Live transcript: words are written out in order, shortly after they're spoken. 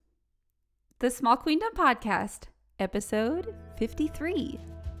the Small Queendom Podcast, episode 53.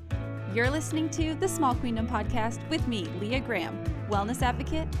 You're listening to the Small Queendom Podcast with me, Leah Graham, wellness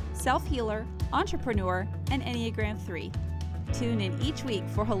advocate, self-healer, entrepreneur, and Enneagram 3. Tune in each week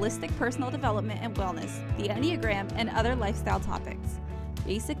for holistic personal development and wellness, the Enneagram, and other lifestyle topics.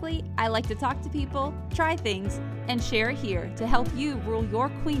 Basically, I like to talk to people, try things, and share here to help you rule your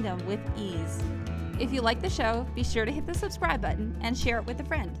queendom with ease. If you like the show, be sure to hit the subscribe button and share it with a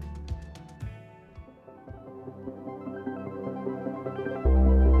friend.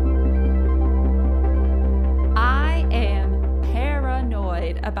 I am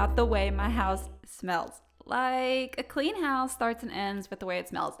paranoid about the way my house smells. Like, a clean house starts and ends with the way it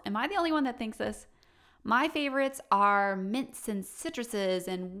smells. Am I the only one that thinks this? My favorites are mints and citruses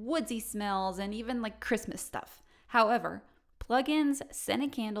and woodsy smells and even like Christmas stuff. However, plug-ins,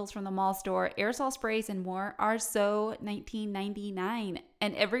 scented candles from the mall store, aerosol sprays, and more are so 1999,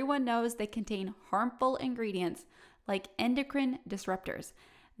 and everyone knows they contain harmful ingredients like endocrine disruptors.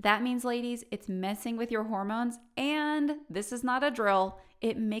 That means, ladies, it's messing with your hormones, and this is not a drill,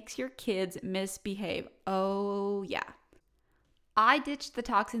 it makes your kids misbehave. Oh, yeah. I ditched the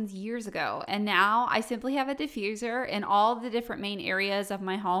toxins years ago, and now I simply have a diffuser in all the different main areas of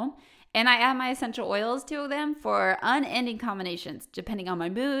my home, and I add my essential oils to them for unending combinations, depending on my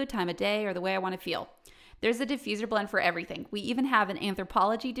mood, time of day, or the way I want to feel. There's a diffuser blend for everything. We even have an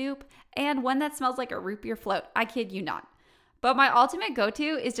Anthropologie dupe, and one that smells like a root beer float. I kid you not. But my ultimate go-to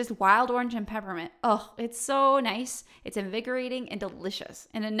is just wild orange and peppermint. Oh, it's so nice. It's invigorating and delicious.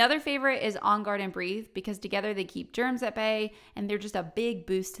 And another favorite is On Guard and Breathe, because together they keep germs at bay and they're just a big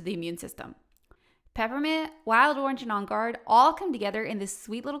boost to the immune system. Peppermint, wild orange, and On Guard all come together in this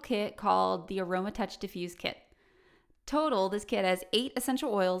sweet little kit called the Aroma Touch Diffuse Kit. Total, this kit has 8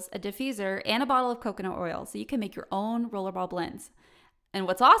 essential oils, a diffuser, and a bottle of coconut oil, so you can make your own rollerball blends. And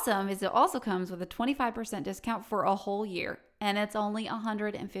what's awesome is it also comes with a 25% discount for a whole year, and it's only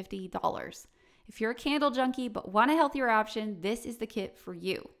 $150. If you're a candle junkie but want a healthier option, this is the kit for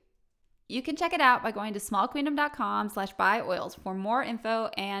you. You can check it out by going to smallqueendom.com/buyoils for more info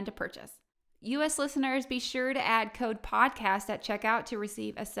and to purchase. U.S. listeners, be sure to add code PODCAST at checkout to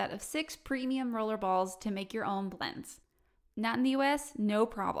receive a set of 6 premium rollerballs to make your own blends. Not in the U.S.? No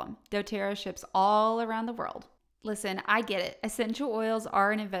problem. doTERRA ships all around the world. Listen, I get it. Essential oils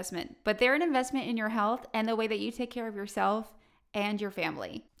are an investment, but they're an investment in your health and the way that you take care of yourself and your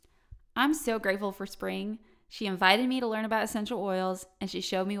family. I'm so grateful for spring. She invited me to learn about essential oils, and she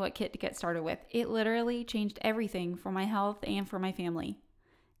showed me what kit to get started with. It literally changed everything for my health and for my family.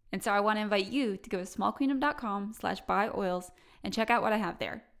 And so I want to invite you to go to smallqueendom.com/buyoils and check out what I have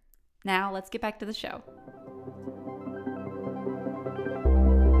there. Now let's get back to the show.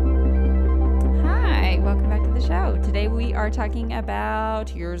 Hi, welcome back to the show. Today we are talking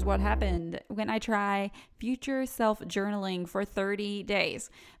about here's what happened when I try future self journaling for 30 days.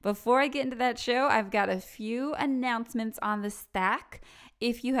 Before I get into that show, I've got a few announcements on the stack.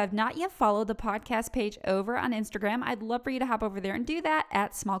 If you have not yet followed the podcast page over on Instagram, I'd love for you to hop over there and do that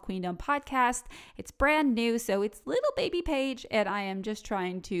at Small Queendom Podcast. It's brand new, so it's little baby page, and I am just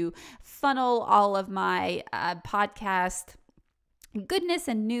trying to funnel all of my podcast goodness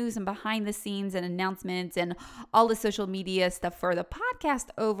and news and behind the scenes and announcements and all the social media stuff for the podcast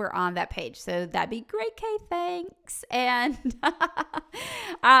over on that page. So that'd be great, Kay. Thanks. And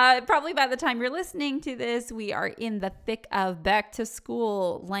probably by the time you're listening to this, we are in the thick of back to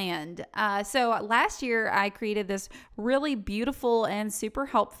school land. So last year I created this really beautiful and super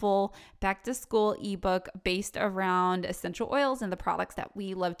helpful back to school ebook based around essential oils and the products that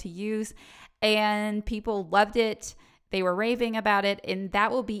we love to use. And people loved it. They were raving about it, and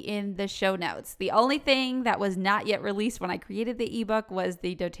that will be in the show notes. The only thing that was not yet released when I created the ebook was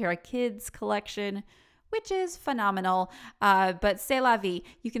the doTERRA Kids collection, which is phenomenal. But c'est la vie.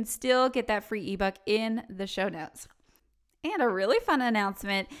 You can still get that free ebook in the show notes. And a really fun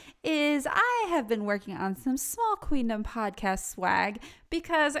announcement is I have been working on some Small Queendom podcast swag,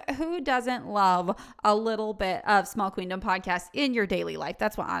 because who doesn't love a little bit of Small Queendom podcast in your daily life?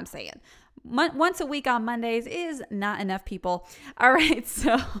 That's what I'm saying. Once a week on Mondays is not enough, people. All right,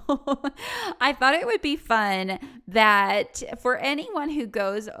 so I thought it would be fun that for anyone who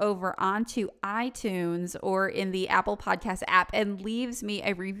goes over onto iTunes or in the Apple Podcast app and leaves me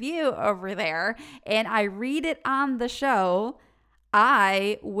a review over there and I read it on the show,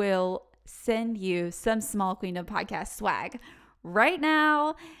 I will send you some Small Queendom podcast swag. Right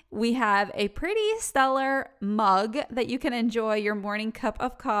now, we have a pretty stellar mug that you can enjoy your morning cup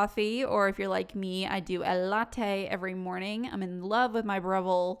of coffee, or if you're like me, I do a latte every morning. I'm in love with my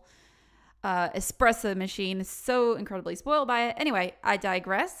Breville espresso machine. So incredibly spoiled by it. Anyway, I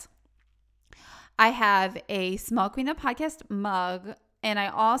digress. I have a Small Queen Up podcast mug, and I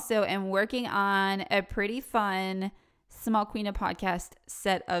also am working on a pretty fun Small Queen Up podcast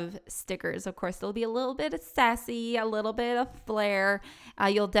set of stickers. Of course, there'll be a little bit of sassy, a little bit of flair.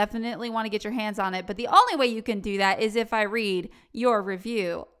 You'll definitely want to get your hands on it. But the only way you can do that is if I read your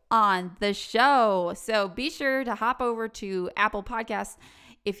review on the show. So be sure to hop over to Apple Podcasts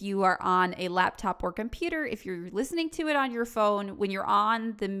if you are on a laptop or computer. If you're listening to it on your phone, when you're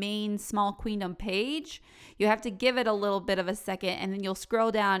on the main Small Queendom page, you have to give it a little bit of a second, and then you'll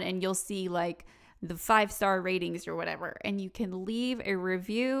scroll down and you'll see like the 5-star ratings or whatever, and you can leave a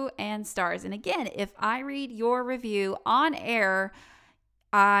review and stars. And again, if I read your review on air,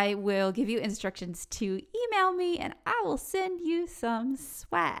 I will give you instructions to email me and I will send you some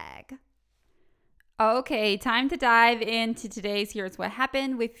swag. Okay, time to dive into today's Here's What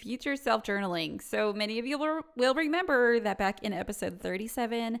Happened with Future Self Journaling. So many of you will remember that back in episode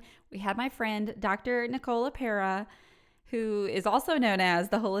 37, we had my friend, Dr. Nicole LePera, who is also known as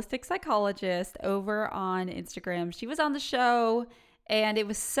the Holistic Psychologist, over on Instagram. She was on the show, and it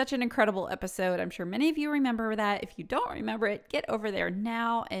was such an incredible episode. I'm sure many of you remember that. If you don't remember it, get over there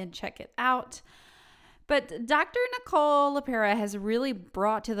now and check it out. But Dr. Nicole LePera has really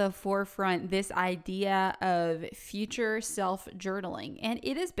brought to the forefront this idea of future self-journaling. And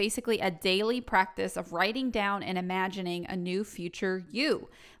it is basically a daily practice of writing down and imagining a new future you,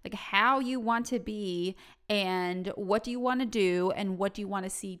 like how you want to be and what do you want to do and what do you want to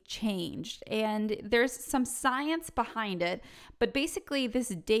see changed. And there's some science behind it, but basically this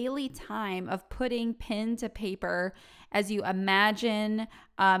daily time of putting pen to paper as you imagine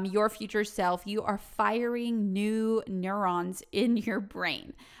your future self, you are firing new neurons in your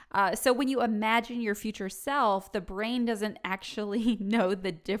brain. So when you imagine your future self, the brain doesn't actually know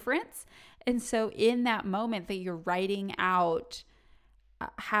the difference. And so in that moment that you're writing out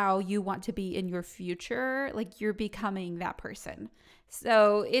how you want to be in your future, like you're becoming that person.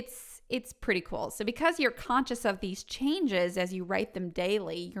 So it's pretty cool. So because you're conscious of these changes as you write them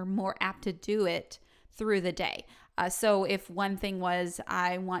daily, you're more apt to do it through the day. So if one thing was,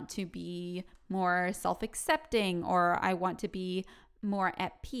 I want to be more self-accepting, or I want to be more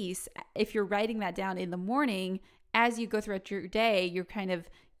at peace, if you're writing that down in the morning, as you go throughout your day,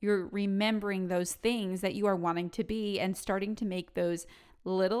 you're remembering those things that you are wanting to be and starting to make those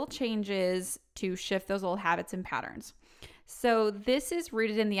little changes to shift those old habits and patterns. So this is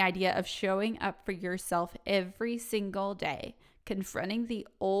rooted in the idea of showing up for yourself every single day, confronting the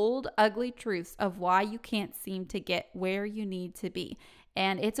old ugly truths of why you can't seem to get where you need to be.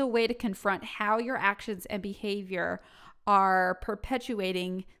 And it's a way to confront how your actions and behavior are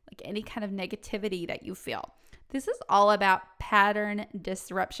perpetuating like any kind of negativity that you feel. This is all about pattern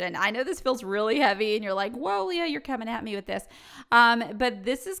disruption. I know this feels really heavy and you're like, whoa, Leah, you're coming at me with this. But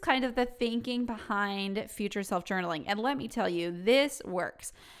this is kind of the thinking behind future self-journaling. And let me tell you, this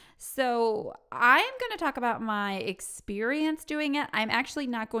works. So I'm going to talk about my experience doing it. I'm actually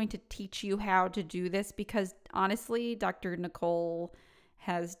not going to teach you how to do this because honestly, Dr. Nicole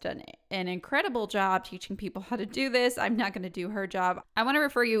has done an incredible job teaching people how to do this. I'm not going to do her job. I want to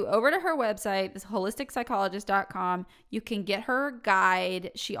refer you over to her website, this holisticspsychologist.com. You can get her guide.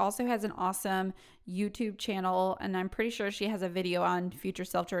 She also has an awesome YouTube channel, and I'm pretty sure she has a video on future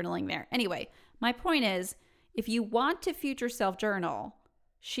self-journaling there. Anyway, my point is, if you want to future self-journal,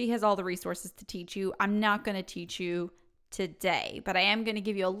 she has all the resources to teach you. I'm not going to teach you today, but I am going to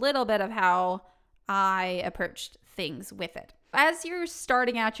give you a little bit of how I approached things with it. As you're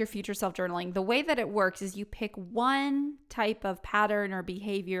starting out your future self-journaling, the way that it works is you pick one type of pattern or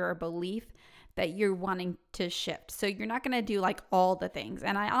behavior or belief that you're wanting to shift. So you're not going to do like all the things.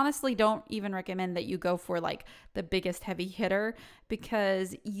 And I honestly don't even recommend that you go for like the biggest heavy hitter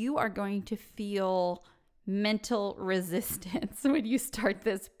because you are going to feel mental resistance when you start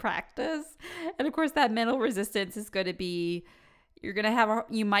this practice. And of course, that mental resistance is going to be,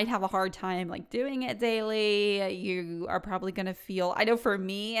 you might have a hard time like doing it daily. You are probably going to feel, I know for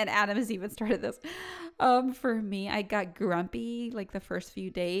me, and Adam has even started this, for me, I got grumpy like the first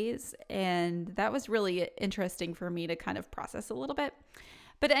few days, and that was really interesting for me to kind of process a little bit.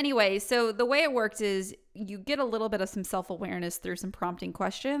 But anyway, so the way it works is you get a little bit of some self-awareness through some prompting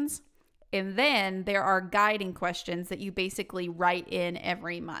questions, and then there are guiding questions that you basically write in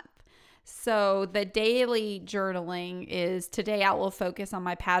every month. So the daily journaling is, today I will focus on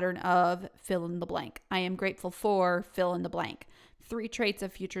my pattern of fill in the blank. I am grateful for fill in the blank. 3 traits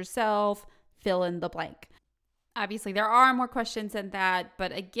of future self, fill in the blank. Obviously, there are more questions than that,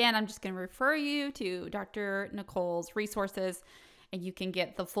 but again, I'm just going to refer you to Dr. Nicole's resources and you can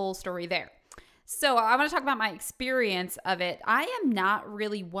get the full story there. So I want to talk about my experience of it. I am not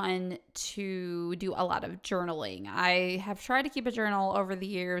really one to do a lot of journaling. I have tried to keep a journal over the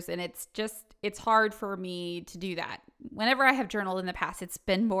years, and it's hard for me to do that. Whenever I have journaled in the past, it's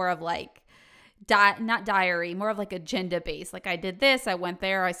been more of like, not diary, more of like agenda based. Like I did this, I went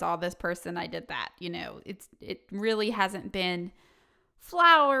there, I saw this person, I did that. It really hasn't been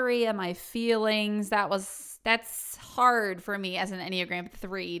flowery in my feelings. That's hard for me as an Enneagram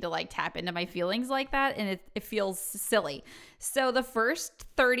 3 to like tap into my feelings like that, and it feels silly. So the first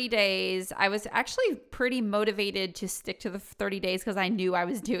 30 days, I was actually pretty motivated to stick to the 30 days because I knew I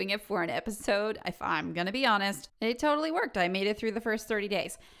was doing it for an episode. If I'm going to be honest, it totally worked. I made it through the first 30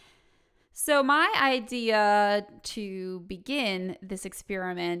 days. So my idea to begin this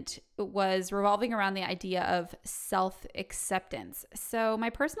experiment was revolving around the idea of self-acceptance. So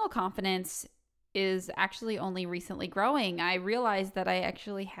my personal confidence is actually only recently growing. I realized that I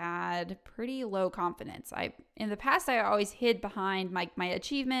actually had pretty low confidence. In the past, I always hid behind my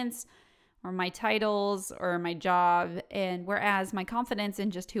achievements or my titles or my job. And whereas my confidence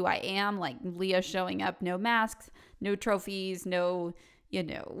in just who I am, like Leah showing up, no masks, no trophies, no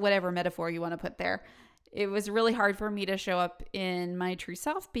whatever metaphor you want to put there. It was really hard for me to show up in my true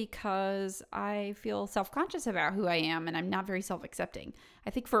self because I feel self-conscious about who I am and I'm not very self-accepting.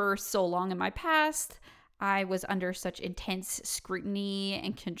 I think for so long in my past, I was under such intense scrutiny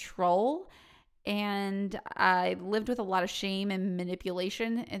and control, and I lived with a lot of shame and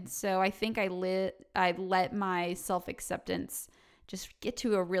manipulation. And so I think I let my self-acceptance just get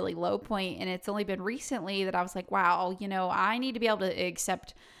to a really low point. And it's only been recently that I was like, wow, I need to be able to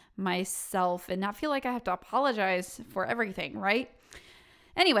accept myself and not feel like I have to apologize for everything, right?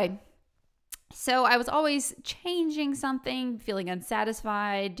 Anyway, so I was always changing something, feeling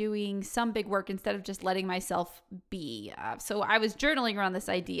unsatisfied, doing some big work instead of just letting myself be. So I was journaling around this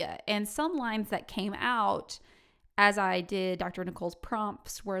idea, and some lines that came out as I did Dr. Nicole's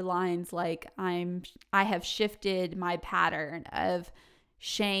prompts were lines like, I have shifted my pattern of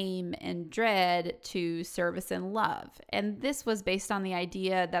shame and dread to service and love. And this was based on the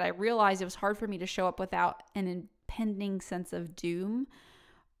idea that I realized it was hard for me to show up without an impending sense of doom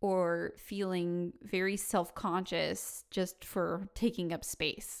or feeling very self-conscious just for taking up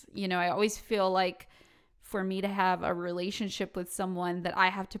space. I always feel like for me to have a relationship with someone that I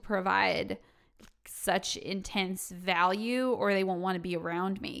have to provide such intense value or they won't want to be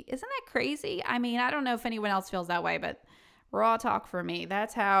around me. Isn't that crazy? I mean, I don't know if anyone else feels that way, but raw talk for me.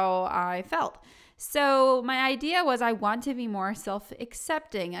 That's how I felt. So my idea was I want to be more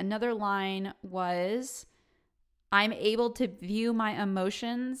self-accepting. Another line was, I'm able to view my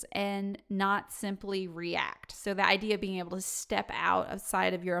emotions and not simply react. So the idea of being able to step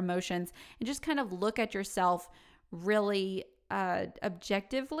outside of your emotions and just kind of look at yourself really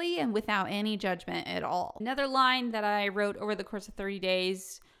objectively and without any judgment at all. Another line that I wrote over the course of 30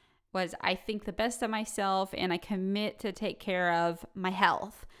 days was, I think the best of myself and I commit to take care of my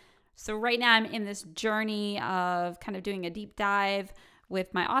health. So right now I'm in this journey of kind of doing a deep dive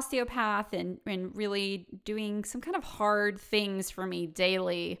with my osteopath and really doing some kind of hard things for me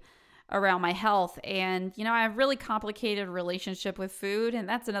daily around my health. And, I have a really complicated relationship with food, and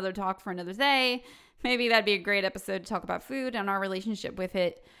that's another talk for another day. Maybe that'd be a great episode to talk about food and our relationship with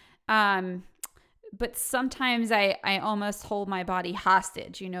it. But sometimes I almost hold my body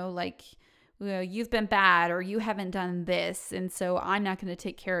hostage, like, you've been bad or you haven't done this. And so I'm not going to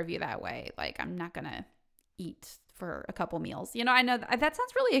take care of you that way. Like, I'm not going to eat for a couple meals. I know that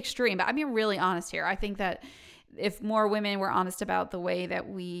sounds really extreme, but I'm being really honest here. I think that if more women were honest about the way that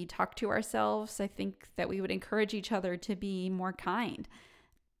we talk to ourselves, I think that we would encourage each other to be more kind.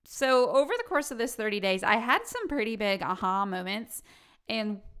 So over the course of this 30 days, I had some pretty big aha moments.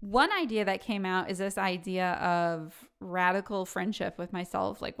 And one idea that came out is this idea of radical friendship with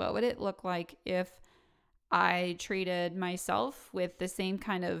myself. Like, what would it look like if I treated myself with the same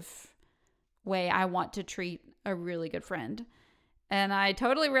kind of way I want to treat a really good friend? And I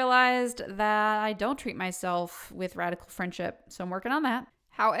totally realized that I don't treat myself with radical friendship. So I'm working on that.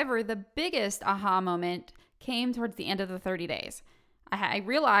 However, the biggest aha moment came towards the end of the 30 days. I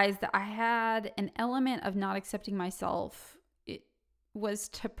realized that I had an element of not accepting myself. It was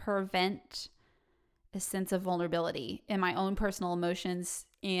to prevent a sense of vulnerability in my own personal emotions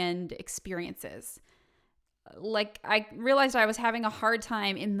and experiences. Like, I realized I was having a hard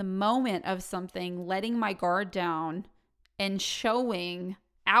time in the moment of something, letting my guard down and showing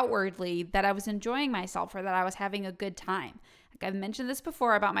outwardly that I was enjoying myself or that I was having a good time. Like, I've mentioned this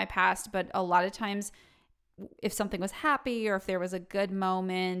before about my past, but a lot of times if something was happy or if there was a good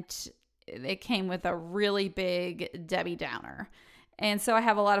moment, it came with a really big Debbie Downer. And so I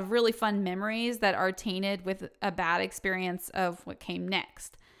have a lot of really fun memories that are tainted with a bad experience of what came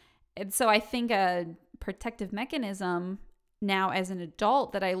next. And so I think a protective mechanism now as an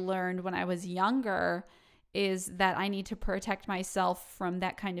adult that I learned when I was younger is that I need to protect myself from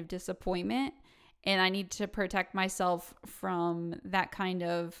that kind of disappointment. And I need to protect myself from that kind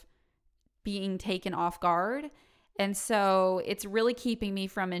of being taken off guard. And so it's really keeping me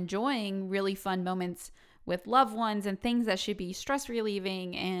from enjoying really fun moments with loved ones and things that should be stress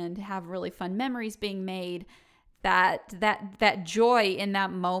relieving and have really fun memories being made. That joy in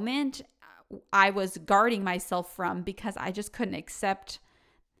that moment, I was guarding myself from because I just couldn't accept.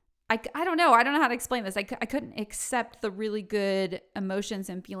 I don't know how to explain this. I couldn't accept the really good emotions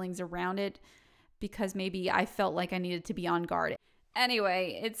and feelings around it because maybe I felt like I needed to be on guard.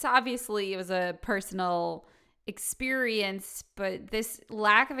 Anyway, it was a personal experience, but this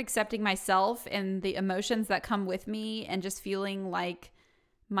lack of accepting myself and the emotions that come with me and just feeling like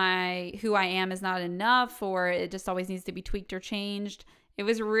who I am is not enough, or it just always needs to be tweaked or changed. It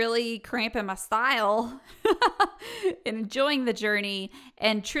was really cramping my style and enjoying the journey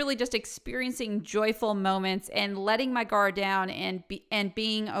and truly just experiencing joyful moments and letting my guard down and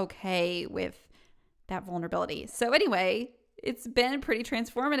being okay with that vulnerability. So anyway, it's been pretty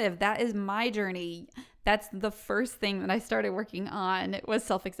transformative. That is my journey. That's the first thing that I started working on was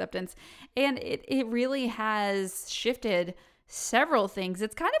self-acceptance. And it really has shifted several things.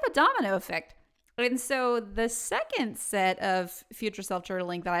 It's kind of a domino effect. And so the second set of future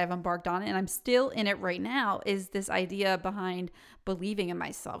self-journaling that I have embarked on, and I'm still in it right now, is this idea behind believing in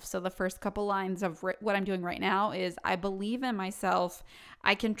myself. So the first couple lines of what I'm doing right now is I believe in myself.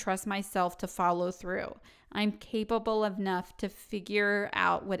 I can trust myself to follow through. I'm capable enough to figure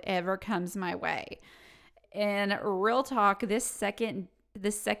out whatever comes my way. And real talk, this second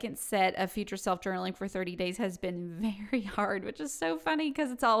set of future self-journaling for 30 days has been very hard, which is so funny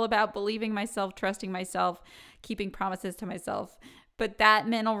because it's all about believing myself, trusting myself, keeping promises to myself. But that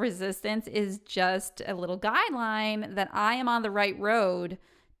mental resistance is just a little guideline that I am on the right road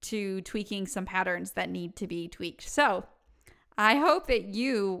to tweaking some patterns that need to be tweaked. So I hope that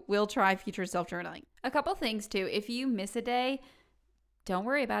you will try future self-journaling. A couple things too. If you miss a day, don't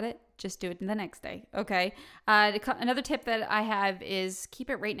worry about it. Just do it the next day, okay? Another tip that I have is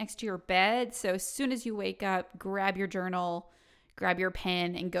keep it right next to your bed. So as soon as you wake up, grab your journal, grab your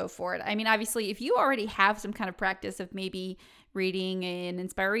pen, and go for it. I mean, obviously, if you already have some kind of practice of maybe reading an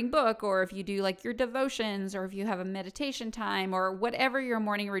inspiring book, or if you do like your devotions, or if you have a meditation time, or whatever your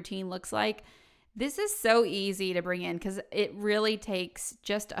morning routine looks like, this is so easy to bring in because it really takes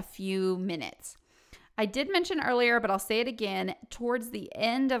just a few minutes. I did mention earlier, but I'll say it again, towards the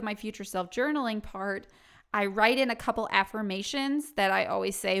end of my future self-journaling part, I write in a couple affirmations that I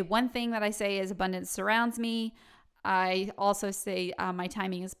always say. One thing that I say is abundance surrounds me. I also say my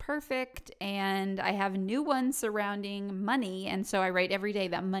timing is perfect, and I have new ones surrounding money. And so I write every day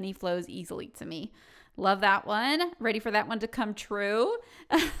that money flows easily to me. Love that one. Ready for that one to come true.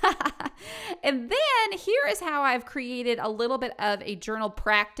 And then here is how I've created a little bit of a journal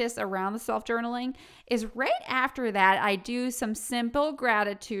practice around the self-journaling is right after that, I do some simple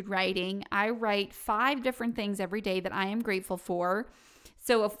gratitude writing. I write 5 different things every day that I am grateful for.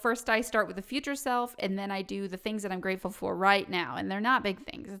 So first I start with the future self, and then I do the things that I'm grateful for right now. And they're not big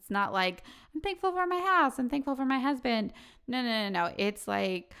things. It's not like, I'm thankful for my house. I'm thankful for my husband. No. It's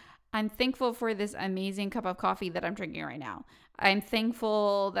like, I'm thankful for this amazing cup of coffee that I'm drinking right now. I'm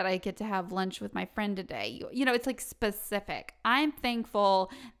thankful that I get to have lunch with my friend today. You know, it's like specific. I'm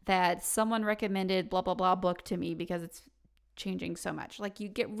thankful that someone recommended blah, blah, blah book to me because it's changing so much. Like you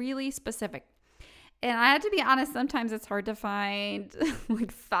get really specific. And I have to be honest, sometimes it's hard to find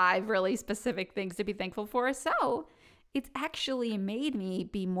like 5 really specific things to be thankful for. So it's actually made me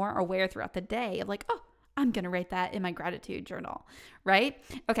be more aware throughout the day of like, oh, I'm going to write that in my gratitude journal, right?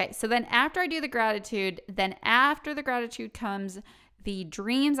 Okay, so then after I do the gratitude, then after the gratitude comes the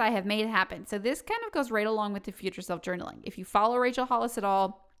dreams I have made happen. So this kind of goes right along with the future self-journaling. If you follow Rachel Hollis at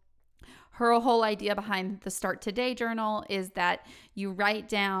all, her whole idea behind the Start Today journal is that you write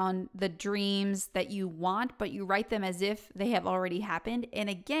down the dreams that you want, but you write them as if they have already happened. And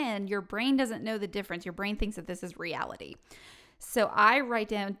again, your brain doesn't know the difference. Your brain thinks that this is reality. So I write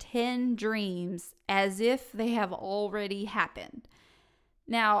down 10 dreams as if they have already happened.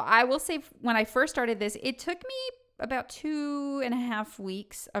 Now, I will say when I first started this, it took me about 2.5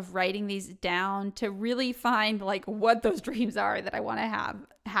 weeks of writing these down to really find like what those dreams are that I want to have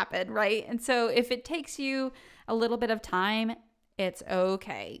happen, right? And so if it takes you a little bit of time, it's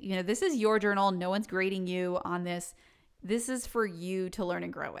okay. You know, this is your journal. No one's grading you on this. This is for you to learn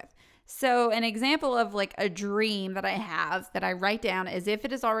and grow with. So an example of like a dream that I have that I write down as if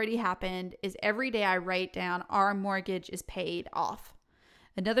it has already happened is every day I write down our mortgage is paid off.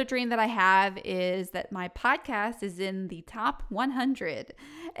 Another dream that I have is that my podcast is in the top 100.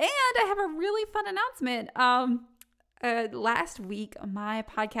 And I have a really fun announcement. Last week, my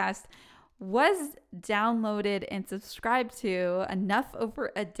podcast was downloaded and subscribed to enough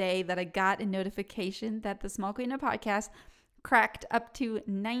over a day that I got a notification that the Small Queen of Podcast cracked up to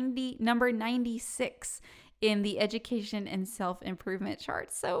number 96 in the education and self-improvement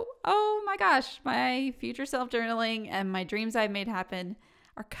charts. So, oh my gosh, my future self-journaling and my dreams I've made happen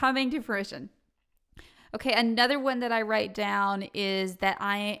are coming to fruition. Okay, another one that I write down is that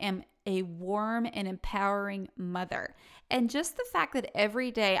I am a warm and empowering mother. And just the fact that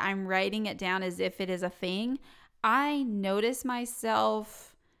every day I'm writing it down as if it is a thing, I notice myself,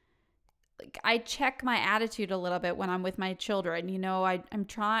 like I check my attitude a little bit when I'm with my children. You know, I've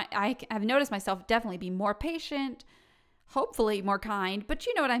noticed myself definitely be more patient, hopefully more kind, but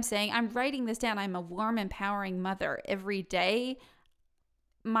you know what I'm saying? I'm writing this down. I'm a warm, empowering mother every day.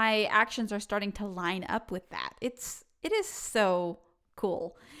 My actions are starting to line up with that. It is so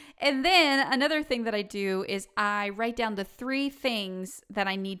cool. And then another thing that I do is I write down the 3 things that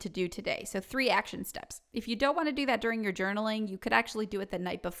I need to do today. So 3 action steps. If you don't want to do that during your journaling, you could actually do it the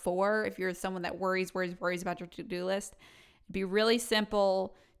night before. If you're someone that worries about your to-do list, it'd be really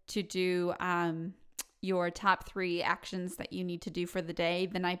simple to do your top 3 actions that you need to do for the day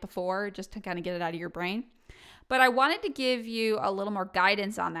the night before, just to kind of get it out of your brain. But I wanted to give you a little more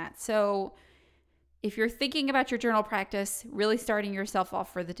guidance on that. So if you're thinking about your journal practice, really starting yourself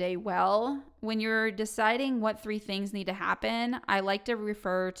off for the day well, when you're deciding what 3 things need to happen, I like to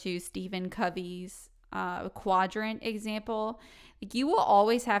refer to Stephen Covey's quadrant example. You will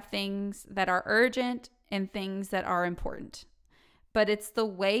always have things that are urgent and things that are important. But it's the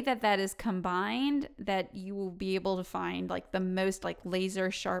way that that is combined that you will be able to find like the most like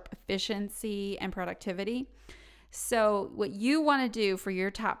laser sharp efficiency and productivity. So what you want to do for your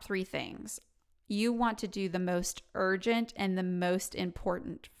top 3 things, you want to do the most urgent and the most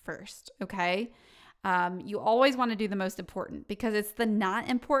important first, okay? You always want to do the most important because it's the not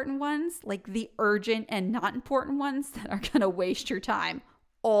important ones, like the urgent and not important ones that are going to waste your time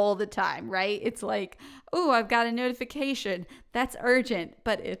all the time, right? It's like, oh, I've got a notification. That's urgent,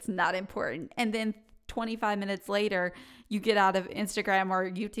 but it's not important. And then 25 minutes later, you get out of Instagram or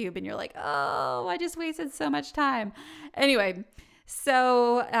YouTube and you're like, oh, I just wasted so much time. Anyway,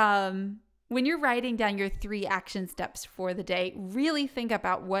 so when you're writing down your 3 action steps for the day, really think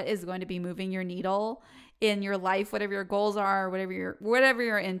about what is going to be moving your needle in your life, whatever your goals are, whatever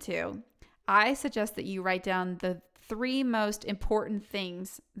you're into. I suggest that you write down the 3 most important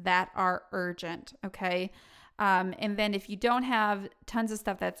things that are urgent, okay? And then if you don't have tons of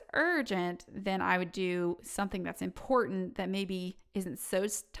stuff that's urgent, then I would do something that's important that maybe isn't so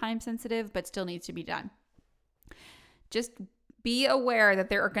time sensitive, but still needs to be done. Just be aware that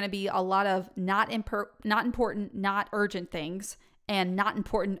there are going to be a lot of not important, not urgent things and not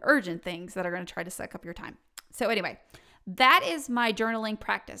important, urgent things that are going to try to suck up your time. So anyway, that is my journaling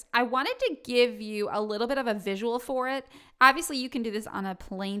practice. I wanted to give you a little bit of a visual for it. Obviously, you can do this on a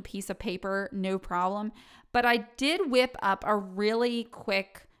plain piece of paper, no problem. But I did whip up a really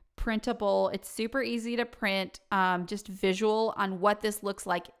quick printable, it's super easy to print, just visual on what this looks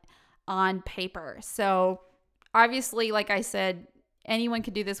like on paper. So obviously, like I said, anyone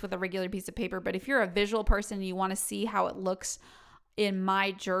can do this with a regular piece of paper. But if you're a visual person and you want to see how it looks in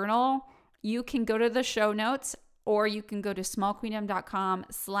my journal, you can go to the show notes or you can go to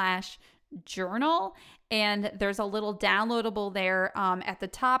smallqueendom.com/journal. And there's a little downloadable there. At the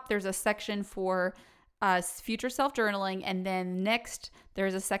top, there's a section for future self-journaling. And then next,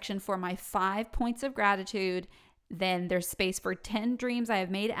 there's a section for my 5 points of gratitude. Then there's space for 10 dreams I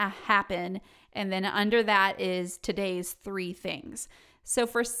have made happen. And then under that is today's 3 things. So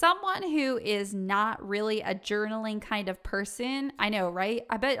for someone who is not really a journaling kind of person, I know, right?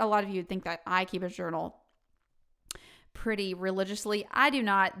 I bet a lot of you think that I keep a journal pretty religiously. I do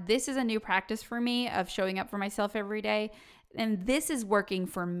not. This is a new practice for me of showing up for myself every day. And this is working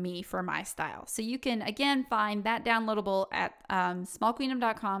for me, for my style. So you can, again, find that downloadable at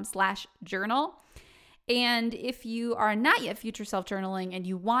smallqueendom.com/journal. And if you are not yet future self-journaling and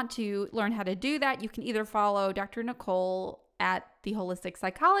you want to learn how to do that, you can either follow Dr. Nicole at The Holistic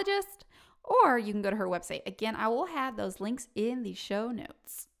Psychologist, or you can go to her website. Again, I will have those links in the show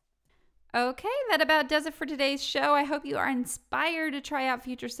notes. Okay, that about does it for today's show. I hope you are inspired to try out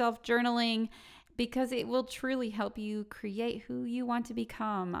future self-journaling because it will truly help you create who you want to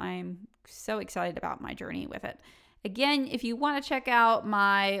become. I'm so excited about my journey with it. Again, if you want to check out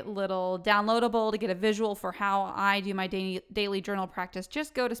my little downloadable to get a visual for how I do my daily journal practice,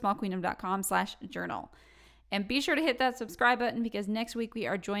 just go to smallqueendom.com/journal. And be sure to hit that subscribe button because next week we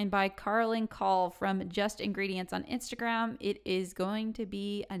are joined by Carlin Call from Just Ingredients on Instagram. It is going to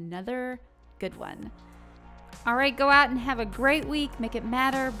be another good one. All right, go out and have a great week. Make it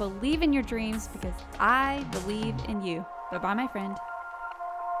matter. Believe in your dreams because I believe in you. Bye-bye, my friend.